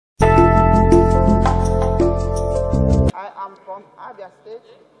Abia State.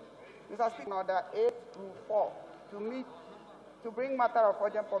 Mr. Speaker, Order 8 Rule 4 to bring matter of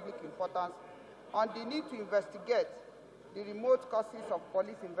urgent public importance on the need to investigate the remote causes of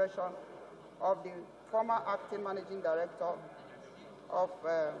police invasion of the former acting managing director of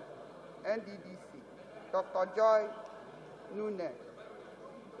NDDC, Dr. Joy Nunieh's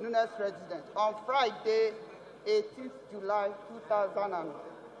residence, on Friday, 18th July 2020.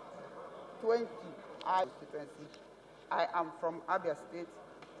 I am from Abia State.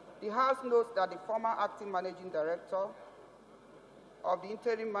 The House notes that the former acting managing director of the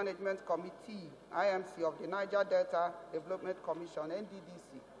Interim Management Committee, IMC, of the Niger Delta Development Commission,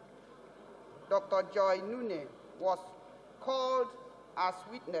 NDDC, Dr. Joy Nunieh, was called as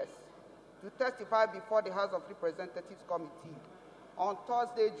witness to testify before the House of Representatives Committee on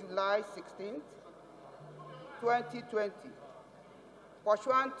Thursday, July 16, 2020,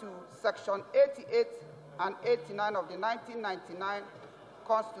 pursuant to Section 88 and 89 of the 1999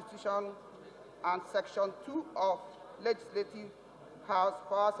 Constitution and Section 2 of Legislative House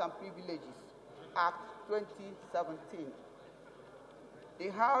Powers and Privileges, Act 2017.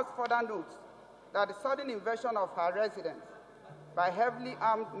 The House further notes that the sudden invasion of her residence by heavily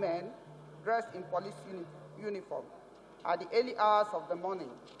armed men dressed in police uniform at the early hours of the morning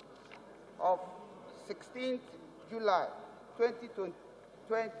of 16th July 2020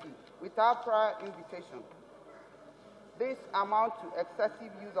 without prior invitation. This amounts to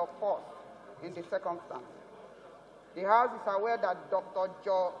excessive use of force in the circumstance. The House is aware that Dr.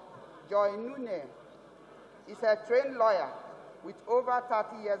 Joy Nunieh is a trained lawyer with over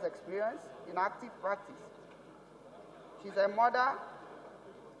 30 years' experience in active practice. She's a mother,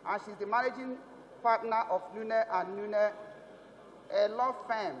 and she's the managing partner of Nunieh and Nunieh, a law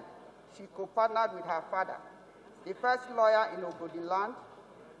firm she co-partnered with her father, the first lawyer in Ogodi land,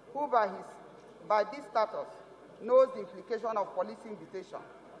 who by this status knows the implication of police invitation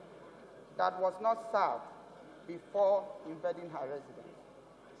that was not served before invading her residence.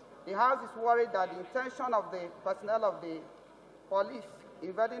 The House is worried that the intention of the personnel of the police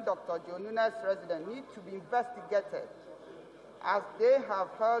invading Dr. Joy Nunieh's residence need to be investigated, as they have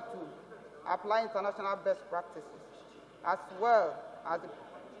failed to apply international best practices, as well as the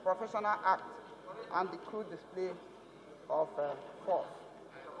Professional Act and the crude display of force.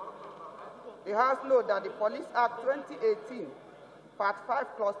 The House notes that the Police Act 2018, Part 5,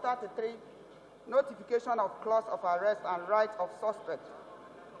 Clause 33, notification of clause of arrest and rights of suspect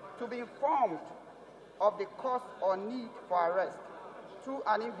to be informed of the cause or need for arrest through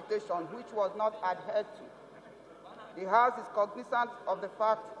an invitation which was not adhered to. The House is cognizant of the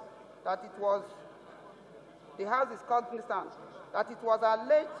fact that it was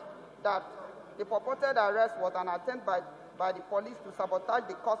alleged that the purported arrest was an attempt by the police to sabotage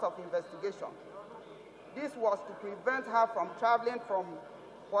the course of investigation. This was to prevent her from traveling from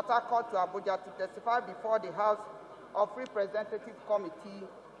Port Harcourt to Abuja to testify before the House of Representatives Committee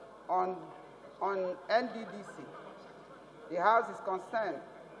on NDDC. The House is concerned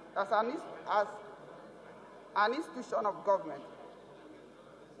as an institution of government,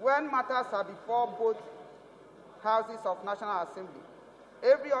 when matters are before both houses of National Assembly,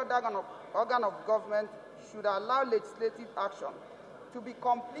 every organ of government should allow legislative action to be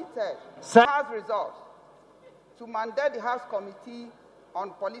completed as resolved to mandate the House Committee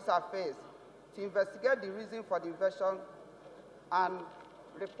on Police Affairs to investigate the reason for the invasion and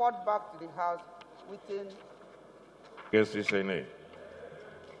report back to the House within. Guess you say nay.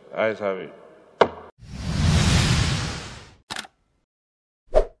 Ayes have it.